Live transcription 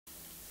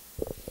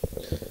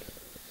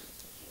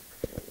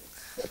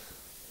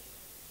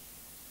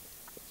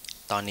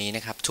ตอนนี้น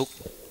ะครับทุก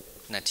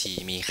นาที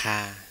มีค่า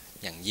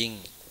อย่างยิ่ง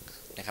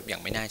นะครับอย่า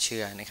งไม่น่าเ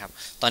ชื่อนะครับ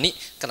ตอนนี้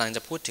กำลังจ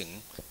ะพูดถึง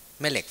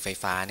แม่เหล็กไฟ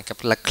ฟ้านะครับ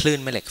และคลื่น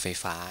แม่เหล็กไฟ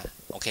ฟ้า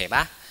โอเคป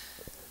ะ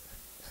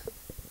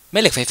แ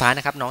ม่เหล็กไฟฟ้าน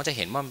ะครับน้องจะเ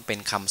ห็นว่ามันเป็น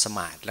คำสม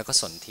าร์ทแล้วก็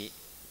สนธิ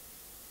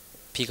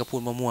พี่ก็พู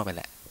ดมั่วๆไปแ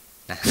หละ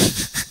นะ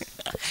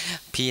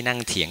พี่นั่ง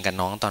เถียงกับ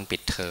น้องตอนปิ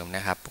ดเทอมน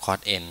ะครับคอร์ส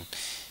เอ็น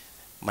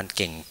มันเ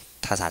ก่ง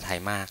ภาษาไทย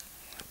มาก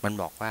มัน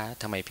บอกว่า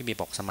ทำไมพี่บี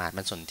บอกสมาร์ท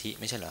มันสนธิ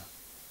ไม่ใช่เหรอ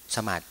ส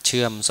มาร์ทเ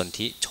ชื่อมสน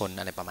ธิชน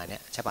อะไรประมาณนี้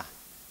ใช่ปะ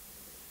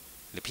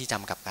หรือพี่จ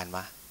ำกลับกันว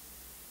ะ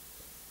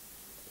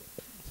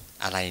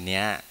อะไรเ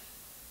นี้ย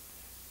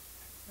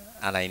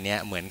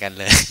เหมือนกัน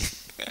เลย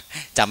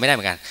จำไม่ได้เห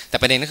มือนกันแต่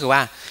ประเด็นก็คือว่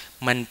า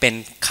มันเป็น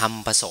ค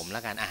ำผสมแล้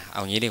วกันเอ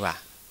างี้ดีกว่า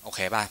โอเค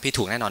ป่ะพี่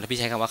ถูกแน่นอนถ้าพี่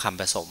ใช้คำว่าค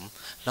ำผสม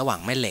ระหว่าง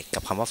แม่เหล็กกั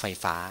บคำว่าไฟ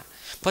ฟ้า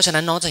เพราะฉะ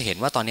นั้นน้องจะเห็น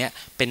ว่าตอนนี้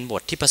เป็นบ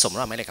ทที่ผสมระ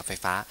หว่างแม่เหล็กกับไฟ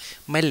ฟ้า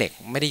แม่เหล็ก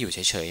ไม่ได้อยู่เ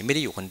ฉยๆไม่ไ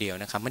ด้อยู่คนเดียว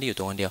นะครับไม่ได้อยู่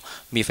ตัวคนเดียว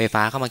มีไฟฟ้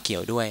าเข้ามาเกี่ย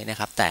วด้วยนะ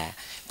ครับแต่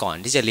ก่อน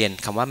ที่จะเรียน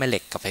คำว่าแม่เหล็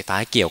กกับไฟฟ้า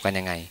เกี่ยวกัน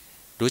ยังไง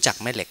รู้จัก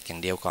แม่เหล็กอย่า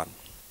งเดียวก่อน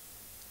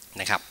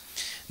นะครับ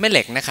แม่เห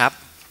ล็กนะครับ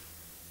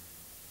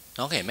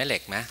น้องเห็นแม่เหล็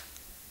กไหม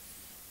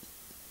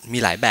มี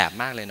หลายแบบ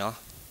มากเลยเนาะ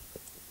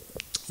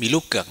มีรู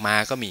ปเกือกมา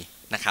ก็มี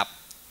นะครับ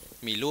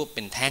มีรูปเ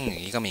ป็นแท่งอย่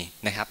างนี้ก็มี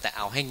นะครับแต่เ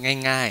อาให้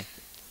ง่าย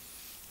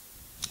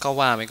ๆก็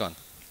ว่าไว้ก่อน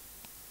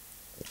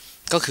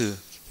ก็คือ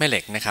แม่เหล็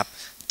กนะครับ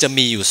จะ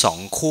มีอยู่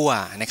2ขั้ว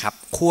นะครับ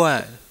ขั้ว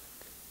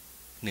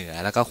เหนือ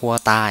แล้วก็ขั้ว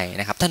ใต้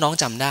นะครับถ้าน้อง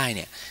จำได้เ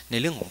นี่ยใน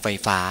เรื่องของไฟ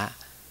ฟ้า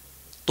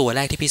ตัวแร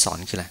กที่พี่สอน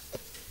คืออะไร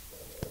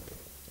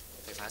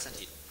ไฟฟ้าส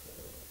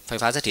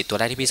ถิตตัว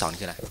แรกที่พี่สอน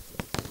คืออะไร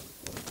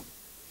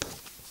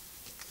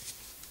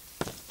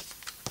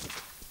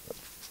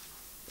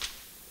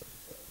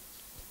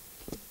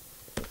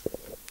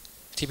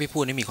ที่พี่พู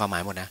ดนี่มีความหมา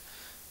ยหมดนะ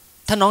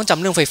ถ้าน้องจำ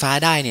เรื่องไฟฟ้า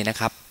ได้เนี่ยนะ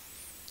ครับ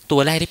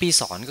ตัวแรกที่พี่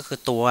สอนก็คือ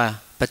ตัว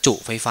ประจุ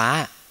ไฟฟ้า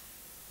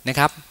นะ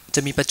ครับจ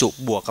ะมีประจุ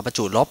บวกกับประ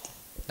จุลบ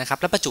นะครับ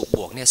และประจุบ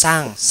วกเนี่ยสร้า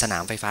งสนา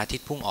มไฟฟ้าทิ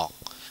ศพุ่งออก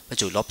ประ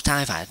จุลบส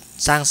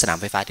ร้างสนาม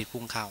ไฟฟ้าทิศ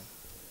พุ่งเข้า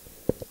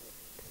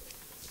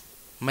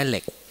แม่เห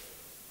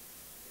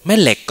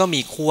ล็กก็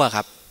มีขั้วค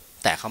รับ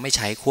แต่เขาไม่ใ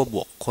ช้ขั้วบ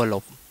วกขั้วล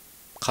บ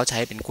เขาใช้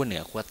เป็นขั้วเหนื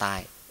อขั้วใต้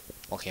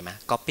โอเคไหม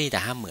ก๊อปปี้แต่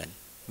ห้ามเหมือน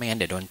ไม่งั้น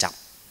เดี๋ยวโดนจับ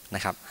น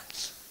ะครับ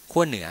ขั้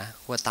วเหนือ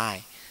ขั้วใต้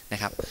นะ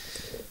ครับ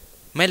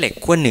แม่เหล็ก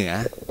ขั้วเหนือ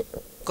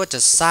ก็จะ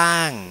สร้า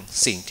ง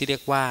สิ่งที่เรีย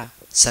กว่า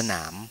สน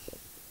าม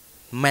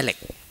แม่เหล็ก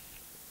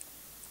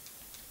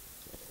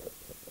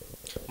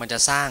มันจะ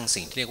สร้าง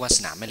สิ่งที่เรียกว่าส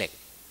นามแม่เหล็ก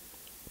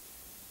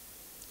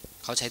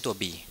เขาใช้ตัว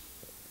B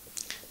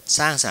ส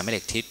ร้างสนามแม่เห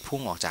ล็กทิศพุ่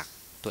งออกจาก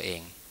ตัวเอ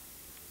ง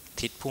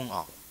ทิศพุ่งอ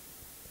อก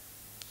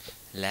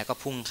แล้วก็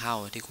พุ่งเข้า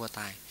ที่ขั้วใ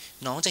ต้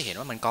น้องจะเห็น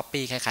ว่ามันก๊อป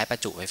ปี้คล้ายๆปร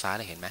ะจุไฟฟ้า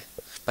เลยเห็นไหม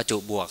ประจุ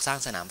บวกสร้าง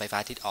สนามไฟฟ้า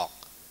ทิศออก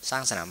สร้า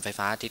งสนามไฟ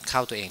ฟ้าทิศเข้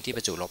าตัวเองที่ป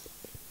ระจุลบ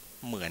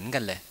เหมือน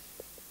กันเลย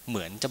เห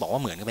มือนจะบอกว่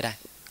าเหมือนก็ไม่ได้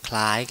ค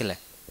ล้ายกันเลย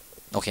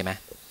โอเคไหม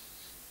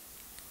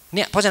เ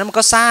นี่ยเพราะฉะนั้นมัน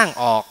ก็สร้าง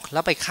ออกแล้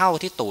วไปเข้า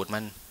ที่ตูดมั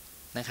น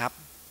นะครับ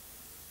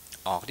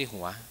ออกที่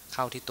หัวเ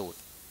ข้าที่ตูด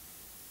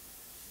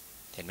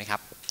เห็นไหมครั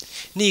บ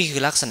นี่คื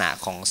อลักษณะ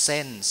ของเ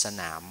ส้นส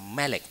นามแ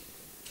ม่เหล็ก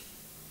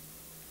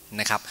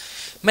นะครับ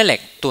แม่เหล็ก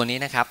ตัวนี้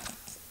นะครับ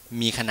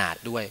มีขนาด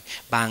ด้วย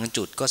บาง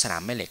จุดก็สนา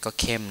มแม่เหล็กก็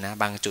เข้มนะ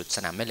บางจุดส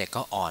นามแม่เหล็ก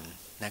ก็อ่อน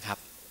นะครับ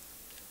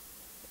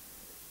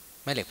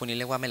แม่เหล็กพวกนี้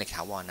เรียกว่าแม่เหล็กถ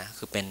าวรนะ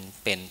คือเ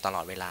ป็นตล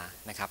อดเวลา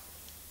นะครับ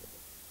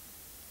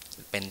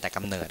เป็นแต่ก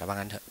ำเนิดว่า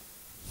งั้นเถอะ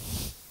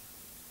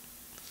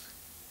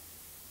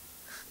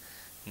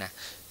นะ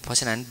เพราะ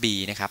ฉะนั้น B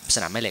นะครับส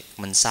นามแม่เหล็ก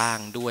มันสร้าง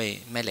ด้วย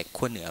แม่เหล็ก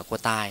ขั้วเหนือขั้ว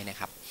ใต้นะ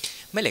ครับ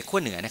แม่เหล็กขั้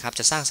วเหนือนะครับ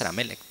จะสร้างสนามแ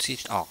ม่เหล็กที่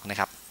ออกนะ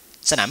ครับ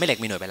สนามแม่เหล็ก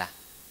มีหน่วยเป็นอะไร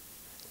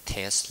เท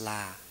สล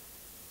า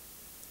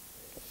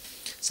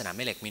สนามแ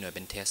ม่เหล็กมีหน่วยเ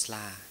ป็นเทสล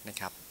านะ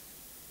ครับ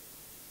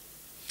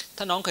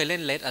ถ้าน้องเคยเล่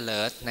น Red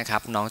Alert นะครั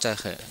บน้องจะ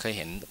เคยเ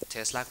ห็น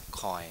Tesla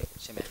Coin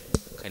ใช่ไหม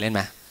เคยเล่นไห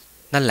ม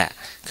นั่นแหละ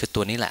คือ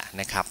ตัวนี้แหละ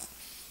นะครับ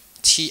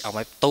ที่เอาไ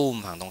ว้ตุ้ม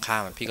ฝั่งตรงข้า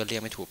มพี่ก็เรีย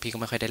กไม่ถูกพี่ก็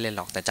ไม่ค่อยได้เล่นห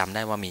รอกแต่จำไ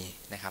ด้ว่ามี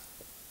นะครับ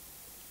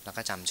แล้ว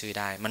ก็จำชื่อ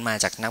ได้มันมา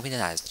จากนักวิทย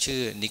าศาสตร์ชื่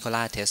อนิโค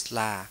ลัส เทสล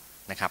า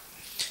นะครับ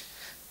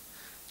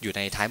อยู่ใ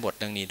นท้ายบท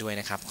เรื่องนี้ด้วย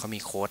นะครับเขามี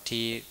โค้ด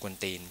ที่กวน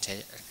ตีนใ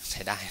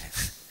ช้ได้นะ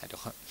เดี๋ย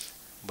ว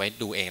ไว้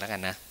ดูเองแล้วกั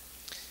นนะ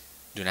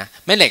ดูนะ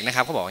แม่เหล็กนะค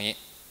รับเขาบอกอย่างนี้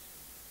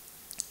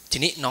ที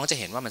นี้น้องจะ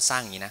เห็นว่ามันสร้า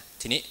งอย่างนี้นะ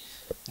ทีนี้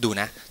ดู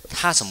นะ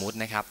ถ้าสมมุติ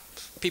นะครับ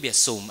พี่เบีย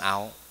ร์ซูมเอา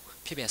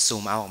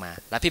ออกมา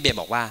แล้วพี่เบียร์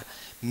บอกว่า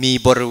มี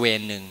บริเวณ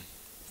หนึ่ง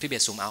พี่เบีย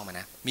ร์ซูมเอามา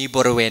นะมีบ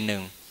ริเวณหนึ่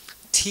ง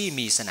ที่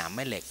มีสนามแ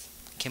ม่เหล็ก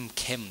เ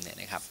ข้มเนี่ย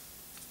นะครับ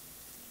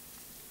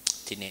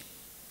ทีนี้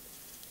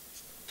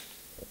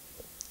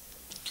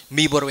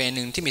มีบริเวณห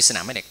นึ่งที่มีสน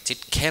ามแม่เหล็กทิศ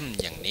เข้ม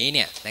อย่างนี้เ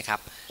นี่ยนะครับ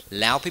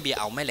แล้วพี่เบียร์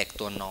เอาแม่เหล็ก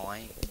ตัวน้อย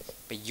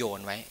ไปโยน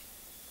ไว้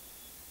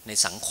ใน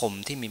สังคม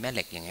ที่มีแม่เ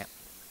หล็กอย่างเงี้ย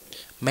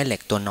แม่เหล็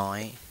กตัวน้อย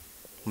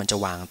มันจะ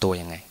วางตัว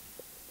ยังไง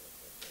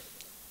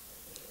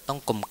ต้อง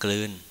กลมก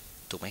ลืน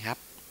ถูกไหมครับ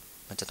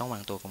มันจะต้องวา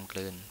งตัวกลมก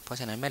ลืนเพราะ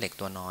ฉะนั้นแม่เหล็ก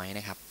ตัวน้อยน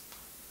ะครับ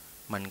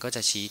มันก็จ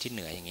ะชี้ที่เห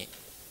นืออย่างนี้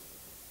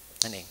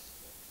นั่นเอง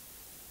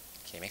โ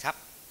อเคไหมครับ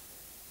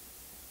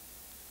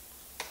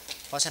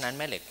เพราะฉะนั้นแ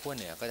ม่เหล็กขั้วเ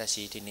หนือก็จะ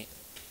ชี้ที่นี้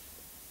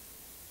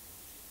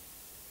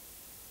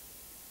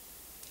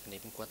นี้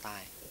เป็นขั้วใต้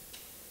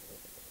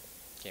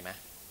โอเคไหม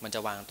มันจะ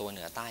วางตัวเห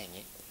นือใต้อย่าง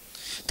นี้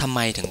ทำไม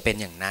ถึงเป็น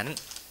อย่างนั้น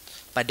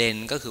ประเด็น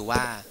ก็คือว่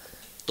า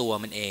ตัว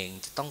มันเอง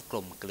จะต้องกล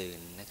มกลื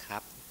นนะครั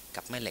บ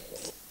กับแม่เหล็ก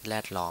แว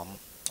ดล้อม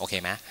โอเค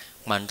ไหม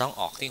มันต้อง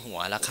ออกที่หัว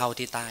แล้วเข้า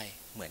ที่ใต้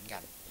เหมือนกั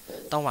น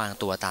ต้องวาง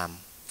ตัวตาม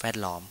แวด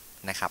ล้อม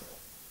นะครับ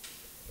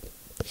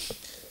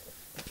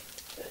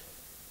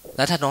แ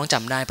ล้วถ้าน้องจ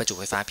ำได้ประจุ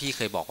ไฟฟ้าพี่เ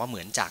คยบอกว่าเห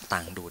มือนจากต่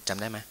างดูดจ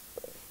ำได้ไหม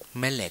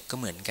แม่เหล็กก็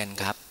เหมือนกัน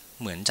ครับ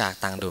เหมือนจาก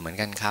ต่างดูดเหมือน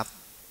กันครับ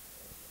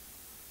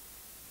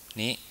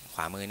นี้ข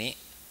วามือนี้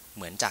เ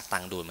หมือนจากต่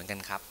างดูดเหมือนกัน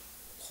ครับ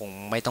คง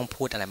ไม่ต้อง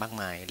พูดอะไรมาก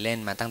มายเล่น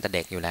มาตั้งแต่เ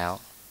ด็กอยู่แล้ว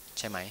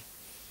ใช่ไหม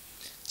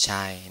ใ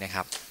ช่นะค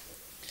รับ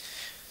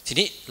ที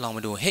นี้ลองม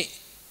าดูเฮ้ย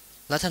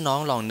แล้วถ้าน้อง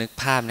ลองนึก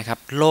ภาพนะครับ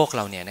โลกเ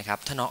ราเนี่ยนะครับ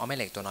ถ้าน้องเอาแม่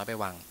เหล็กตัวน้อยไป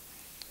วาง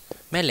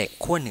แม่เหล็ก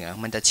ขั้วเหนือ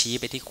มันจะชี้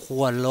ไปที่ขั้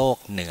วโลก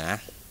เหนือ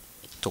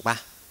ถูกปะ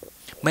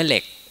แม่เหล็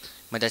ก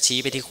มันจะชี้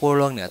ไปที่ขั้ว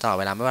โลกเหนือตลอด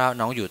เวลาไม่ว่า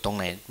น้องอยู่ตรงไ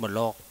หนบนโ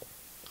ลก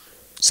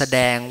แสด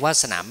งว่า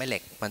สนามแม่เหล็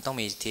กมันต้อง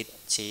มีทิศ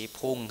ชี้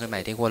พุ่งขึ้นไป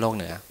ที่ขั้วโลก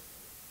เหนือ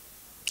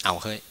เอา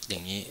เฮ้ยอย่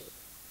างนี้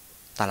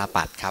ตาล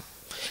ปัดครับ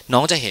น้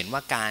องจะเห็นว่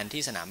าการ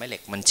ที่สนามแม่เหล็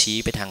กมันชี้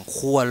ไปทาง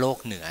ขั้วโลก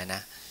เหนือน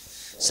ะ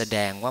แสด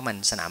งว่ามัน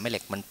สนามแม่เห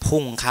ล็กมัน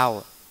พุ่งเข้า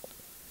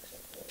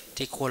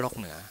ที่ขั้วโลก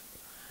เหนือ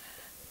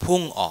พุ่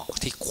งออก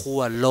ที่ขั้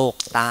วโลก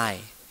ใต้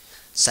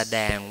แสด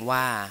งว่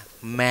า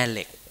แม่เห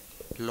ล็ก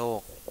โล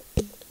ก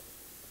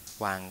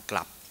วางก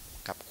ลับ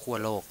กับขั้ว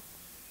โลก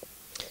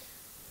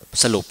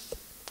สรุป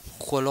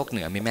ขั้วโลกเห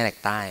นือมีแม่เหล็ก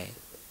ใต้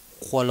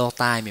ขั้วโลก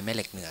ใต้มีแม่เ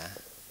หล็กเหนือ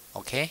โอ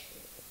เค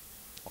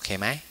โอเค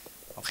ไหม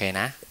โอเค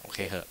นะโอเค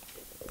เหอะ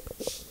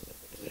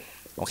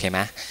โอเคไหม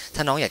ถ้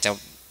าน้องอยากจะ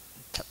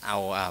เอา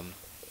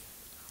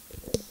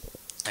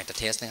อยากจะ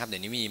เทสนะครับเดี๋ย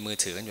วนี้มีมือ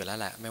ถือกันอยู่แล้ว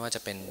แหละไม่ว่าจะ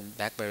เป็น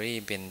BlackBerry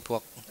เป็นพว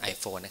ก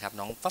iPhone นะครับ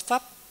น้องฟั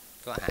บ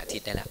ก็หาทิ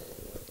ศได้แล้ว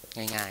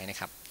ง่ายๆนะ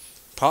ครับ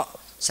เพราะ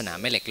สนาม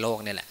แม่เหล็กโลก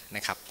นี่แหละน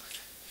ะครับ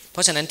เพร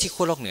าะฉะนั้นที่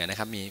ขั้วโลกเหนือนะ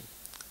ครับมี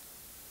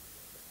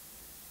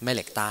แม่เห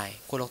ล็กใต้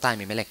ขั้วโลกใต้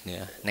มีแม่เหล็กเหนื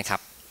อนะครับ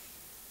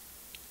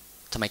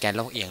ทำไมแกนโ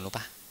ลกเอียงรู้ป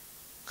ะ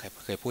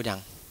เคยพูดยัง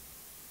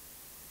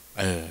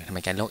ทำไม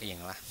แกนโลกเอียง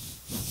วะ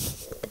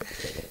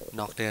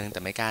นอกเรื่องแต่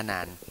ไม่กล้านา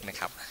นนะ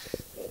ครับ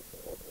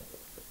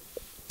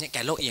เนี่ยแก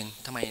นโลกเอียง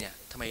ทำไมเนี่ย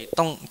ทำไม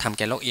ต้องทำแ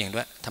กนโลกเอียงด้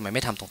วยทำไมไ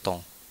ม่ทำตรง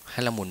ๆให้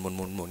เราห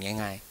มุน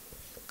ง่าย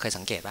ๆเคย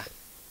สังเกตปะ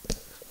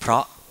เพรา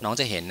ะน้อง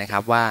จะเห็นนะครั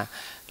บว่า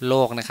โล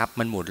กนะครับ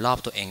มันหมุนรอบ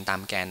ตัวเองตา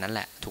มแกนนั่นแห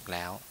ละถูกแ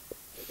ล้ว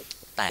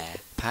แต่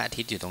พระอา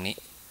ทิตย์อยู่ตรงนี้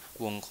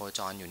วงโคจ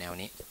รอยู่แนว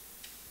นี้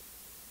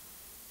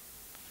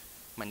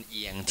มันเ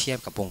อียงเทียบ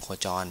กับวงโค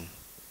จร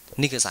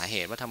นี่คือสาเห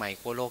ตุว่าทำไม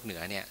ขั้วโลกเหนื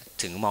อเนี่ย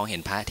ถึงมองเห็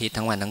นพระอาทิตย์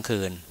ทั้งวันทั้ง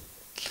คืน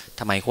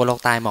ทำไมขั้วโลก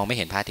ใต้มองไม่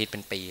เห็นพระอาทิตย์เป็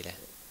นปีเลย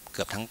เ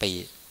กือบทั้งปี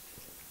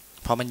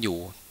เพราะมันอยู่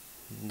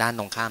ด้าน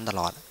ตรงข้ามต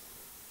ลอด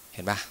เ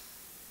ห็นปะ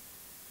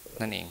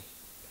นั่นเอง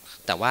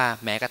แต่ว่า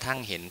แม้กระทั่ง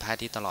เห็นพระอา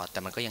ทิตย์ตลอดแต่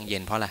มันก็ยังเย็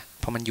นเพราะอะไร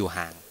เพราะมันอยู่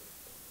ห่าง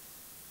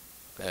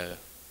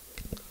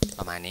ป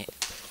ระมาณนี้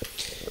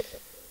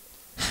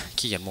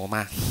ขี้เกียจโม้ม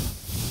าก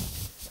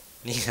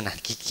นี่ขนาด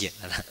ขี้เกียจ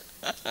แล้วนะ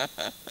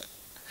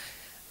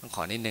ต้องข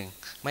อนิดนึง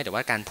ไม่แต่ว่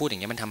าการพูดอย่า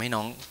งนี้มันทำให้น้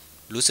อง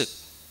รู้สึก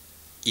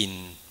อิน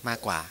มาก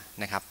กว่า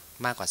นะครับ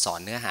มากกว่าสอน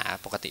เนื้อหา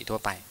ปกติทั่ว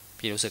ไป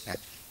พี่รู้สึกน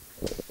ะ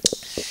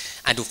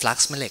ดูฟลัก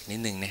ซ์แม่เหล็กนิ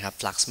ดนึงนะครับ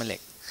ฟลักซ์แม่เหล็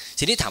ก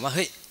ทีนี้ถามว่าเ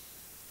ฮ้ย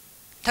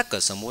ถ้าเกิ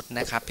ดสมมุติ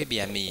นะครับพี่เบี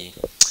ยร์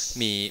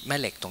มีแม่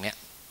เหล็กตรงเนี้ย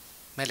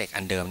แม่เหล็ก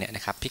อันเดิมเนี่ยน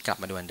ะครับพี่กลับ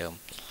มาดูอันเดิม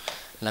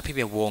แล้วพี่เ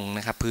บียร์วงน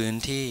ะครับพื้น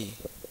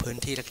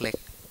ที่เล็ก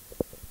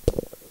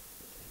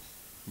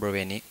ๆบริเว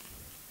ณนี้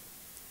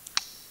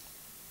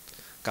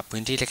กับ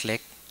พื้นที่เล็ก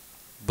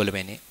ๆบริเว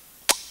ณนี้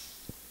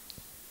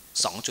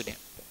2จุดเนี่ย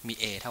มี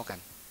A เท่ากัน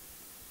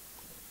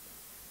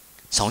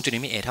2จุด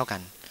นี้มี A เท่ากั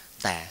น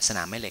แต่สน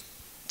ามแม่เหล็ก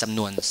จำน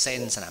วนเส้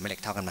นสนามแม่เหล็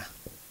กเท่ากันไหม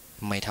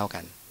ไม่เท่ากั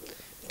น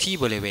ที่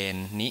บริเวณ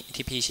นี้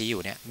ที่พี่ชี้อ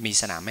ยู่เนี่ยมี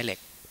สนามแม่เหล็ก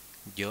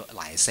เยอะห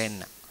ลายเส้น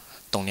อะ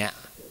ตรงเนี้ย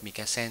มีแ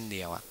ค่เส้นเ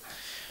ดียวอะ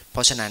เพร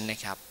าะฉะนั้นนะ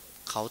ครับ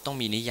เขาต้อง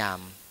มีนิยาม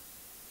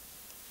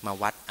มา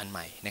วัดอันให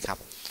ม่นะครับ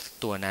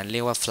ตัวนั้นเรี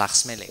ยกว่า flux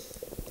แม่เหล็ก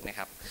นะค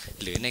รับ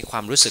หรือในควา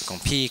มรู้สึกของ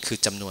พี่คือ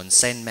จำนวน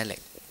เส้นแม่เหล็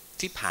ก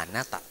ที่ผ่านหน้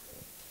าตัด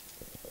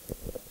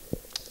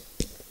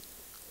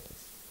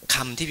ค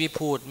ำที่พี่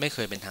พูดไม่เค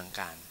ยเป็นทาง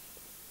การ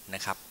น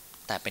ะครับ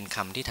แต่เป็นค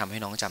ำที่ทำให้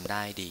น้องจำไ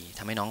ด้ดีท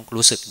ำให้น้อง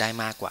รู้สึกได้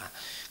มากกว่า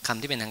ค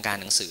ำที่เป็นทางการ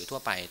หนังสือทั่ว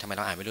ไปทำไมเ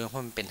ราอ่านไม่รู้เพรา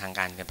ะมันเป็นทาง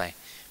การกันไป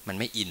มัน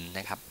ไม่อิน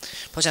นะครับ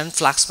เพราะฉะนั้น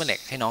flux แม่เหล็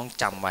กให้น้อง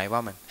จำไว้ว่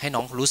ามันให้น้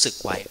องรู้สึก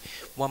ไว้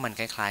ว่ามัน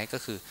คล้ายๆก็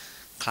คือ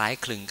คล้าย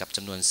คลึงกับจ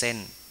ำนวนเส้น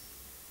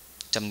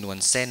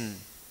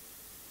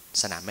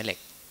สนามแม่เหล็ก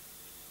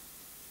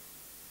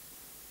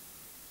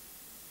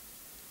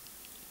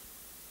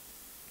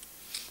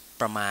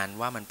ประมาณ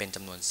ว่ามันเป็นจ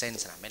ำนวนเส้น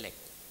สนามแม่เหล็ก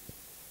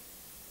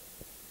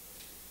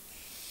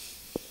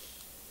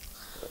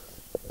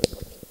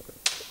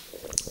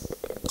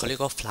เขาเรีย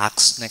กว่า flux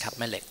นะครับ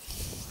แม่เหล็ก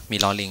มี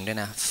ลอลิงด้วย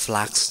นะ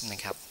flux นะ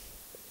ครับ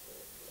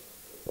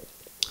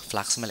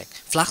flux แม่เหล็ก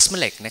flux แม่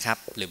เหล็กนะครับ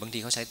หรือบางที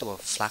เขาใช้ตัว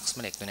flux แ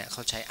ม่เหล็กตัวเนี้ยเข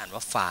าใช้อ่านว่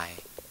าไฟล์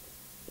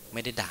ไ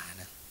ม่ได้ด่า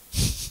นะ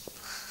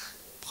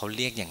เขาเ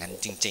รียกอย่างนั้น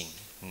จริง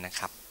ๆนะค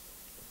รับ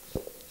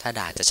ถ้า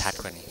ด่าจะชัด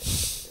กว่านี้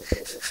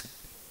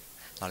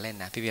เราเล่น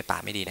นะพี่เบียร์ป่า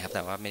ไม่ดีนะครับแ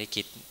ต่ว่าไม่ได้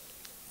คิด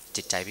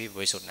จิตใจพี่บ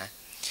ริสุทธิ์นะ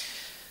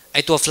ไอ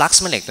ตัวฟลัก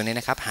ซ์แม่เหล็กตัวนี้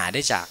นะครับหาไ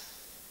ด้จาก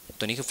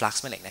ตัวนี้คือฟลัก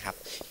ซ์แม่เหล็กนะครับ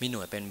มีห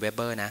น่วยเป็นเวเ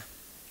บอร์นะ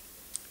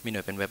มีหน่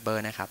วยเป็นเวเบอ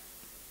ร์นะครับ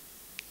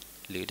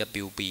หรือ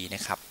WB น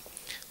ะครับ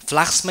ฟ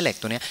ลักซ์แม่เหล็ก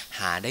ตัวนี้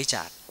หาได้จ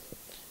าก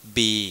B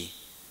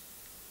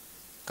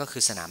ก็คื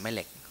อสนามแม่เห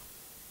ล็ก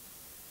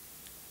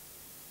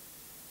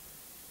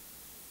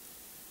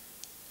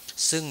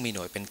ซึ่งมีห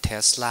น่วยเป็นเท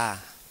สลา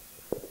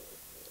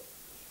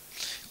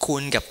คู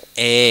ณกับ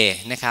A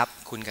นะครับ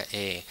คูณกับ A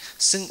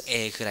ซึ่ง A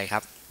คืออะไรค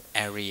รับ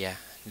area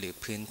หรือ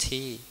พื้น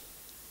ที่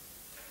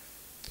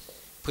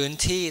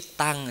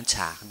ตั้งฉ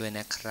ากด้วยน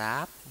ะครั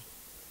บ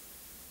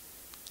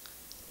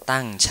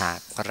ตั้งฉา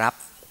กรับ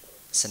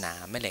สนา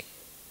มแม่เหล็ก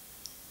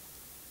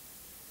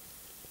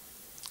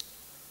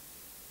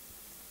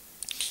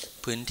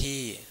พื้น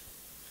ที่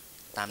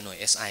ตามหน่วย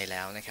SI แ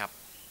ล้วนะครับ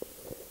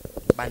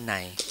บ้าน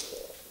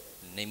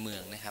ในเมือ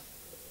งนะครับ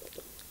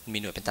มี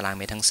หน่วยเป็นตารางเ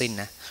มตรทั้งสิ้น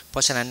นะเพรา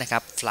ะฉะนั้นนะครั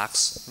บฟลัก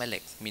ซ์แม่เหล็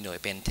กมีหน่วย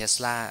เป็นเทส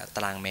ลาต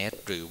ารางเมตร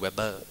หรือเวเ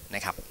บอร์น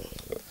ะครับ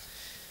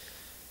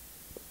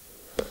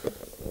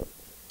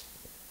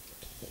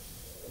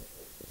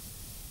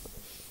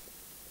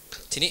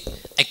ทีนี้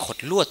ไอ้ขด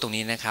ลวดตรง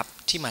นี้นะครับ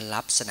ที่มา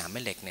รับสนามแ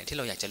ม่เหล็กเนี่ยที่เ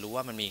ราอยากจะรู้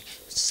ว่ามันมี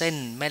เส้น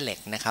แม่เหล็ก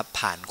นะครับ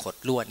ผ่านขด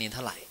ลวดนี้เ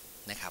ท่าไหร่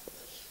นะครับ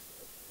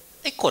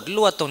ไอ้ขดล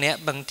วดตรงนี้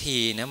บางที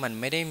นะมัน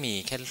ไม่ได้มี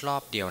แค่รอ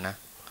บเดียวนะ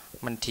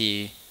บางที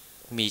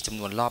มีจำ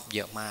นวนรอบเย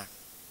อะมาก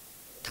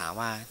ถาม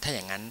ว่าถ้าอ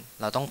ย่างนั้น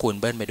เราต้องคูณ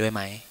เบิ้ลไปด้วยไห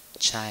ม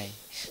ใช่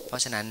เพรา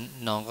ะฉะนั้น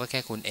น้องก็แค่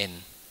คูณ n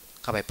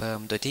เข้าไปเพิ่ม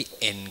โดยที่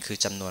n คือ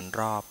จำนวน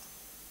รอบ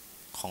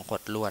ของข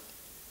ดลวด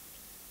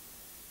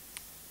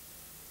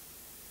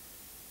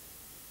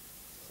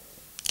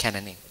แค่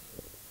นั้นเอง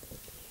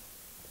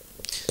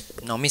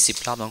น้องมี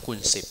10รอบน้องคูณ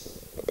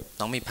10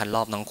น้องมี1,000 ร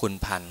อบน้องคูณ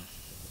1,000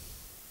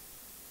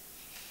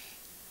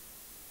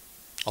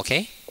โอเค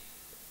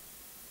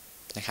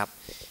นะครับ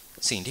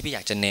สิ่งที่พี่อย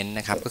ากจะเน้น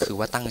นะครับก็คือ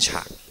ว่าตั้งฉ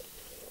าก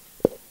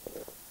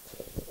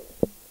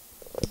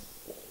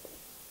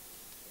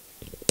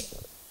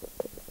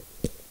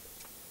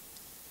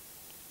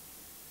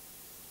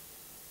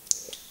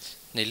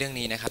ในเรื่อง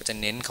นี้นะครับจะ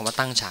เน้นคำว่า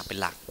ตั้งฉากเป็น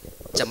หลัก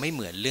จะไม่เห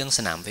มือนเรื่องส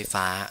นามไฟ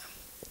ฟ้า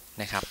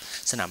นะครับ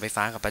สนามไฟ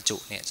ฟ้ากับประจุ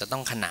เนี่ยจะต้อ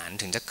งขนาน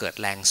ถึงจะเกิด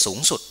แรงสูง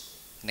สุด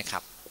นะครั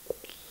บ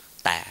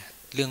แต่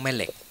เรื่องแม่เ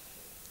หล็ก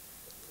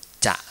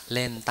จะเ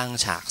ล่นตั้ง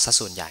ฉากซะ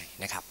ส่วนใหญ่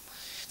นะครับ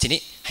ทีนี้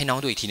ให้น้อง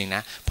ดูอีกทีหนึ่งน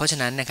ะเพราะฉะ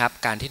นั้นนะครับ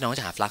การที่น้องจ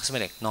ะหาฟลักซ์แม่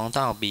เหล็กน้องต้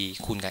องเอา B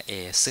คูณกับ A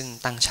ซึ่ง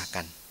ตั้งฉาก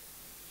กัน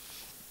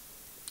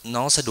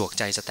น้องสะดวก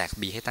ใจจะแตก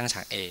B ให้ตั้งฉ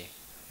าก A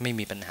ไม่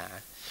มีปัญหา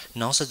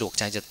น้องสะดวก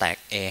ใจจะแตก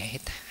A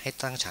ให้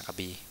ตั้งฉากกับ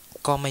B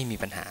ก็ไม่มี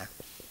ปัญหา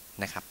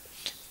นะครับ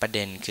ประเ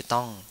ด็นคือ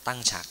ต้องตั้ง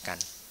ฉากกัน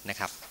นะ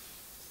ครับ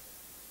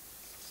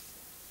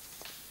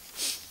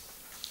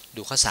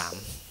ดูข้อ3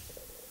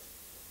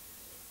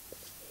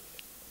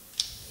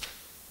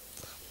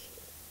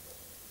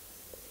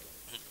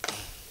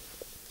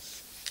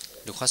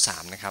ดูข้อ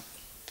3นะครับ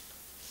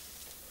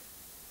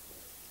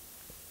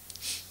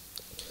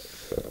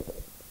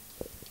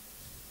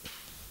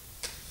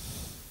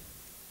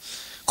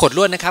ขดล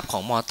วดนะครับขอ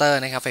งมอเตอร์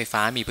นะครับไฟฟ้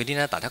ามีพื้นที่ห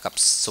น้าตัดเท่ากับ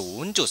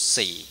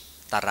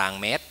 0.4 ตาราง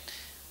เมตร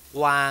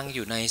วางอ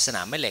ยู่ในสน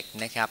ามแม่เหล็ก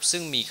นะครับซึ่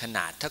งมีขน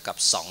าดเท่ากับ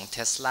2เท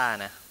สลา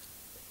นะ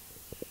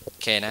โอ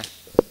เคนะ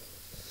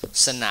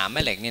สนามแ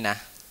ม่เหล็กนี่นะ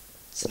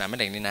สนามแม่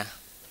เหล็กนี่นะ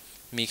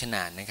มีขน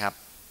าดนะครับ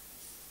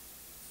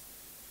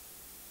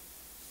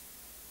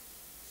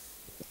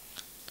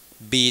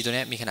B ตัว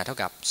นี้มีขนาดเท่า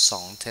กับ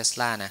2เทส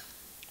ลานะ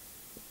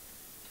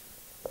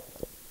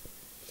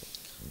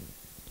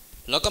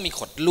แล้วก็มี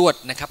ขดลวด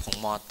นะครับของ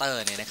มอเตอ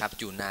ร์เนี่ยนะครับ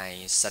อยู่ใน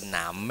สน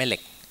ามแม่เหล็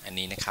กอัน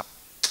นี้นะครับ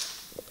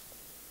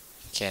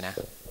โอเคนะ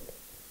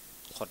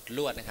ขดล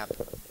วดนะครับ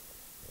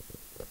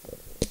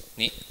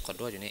นี่ขด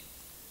ลวดอยู่นี่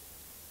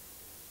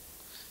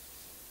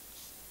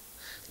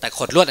แต่ข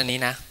ดลวดอันนี้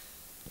นะ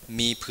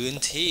มีพื้น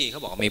ที่เขา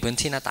บอกมีพื้น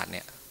ที่หน้าตัดเ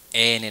นี่ย A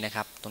เนี่ยนะค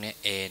รับตรงนี้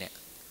A เนี่ย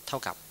เท่า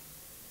กับ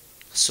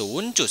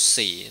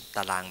 0.4 ต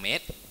ารางเม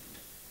ตร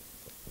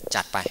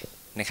จัดไป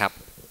นะครับ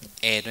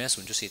A ตัวนี้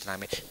 0.4 ตาราง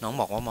เมตรน้อง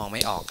บอกว่ามองไ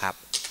ม่ออกครับ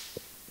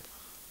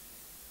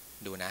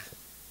ดูนะ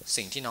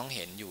สิ่งที่น้องเ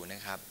ห็นอยู่น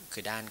ะครับคื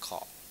อด้านข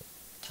อบ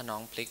ถ้าน้อ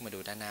งพลิกมาดู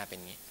ด้านหน้าเป็น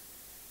งี้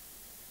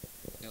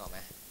นึกออกไหม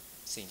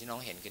สิ่งที่น้อง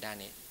เห็นคือด้าน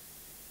นี้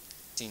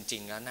จริ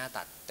งๆแล้วหน้า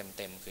ตัดเ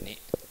ต็มๆคือนี้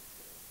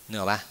เหนื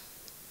อปะ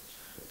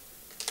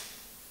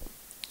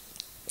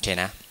โอเค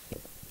นะ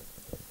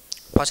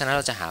เพราะฉะนั้นเ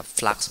ราจะหาฟ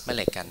ลักซ์แม่เ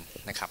หล็กกัน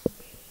นะครับ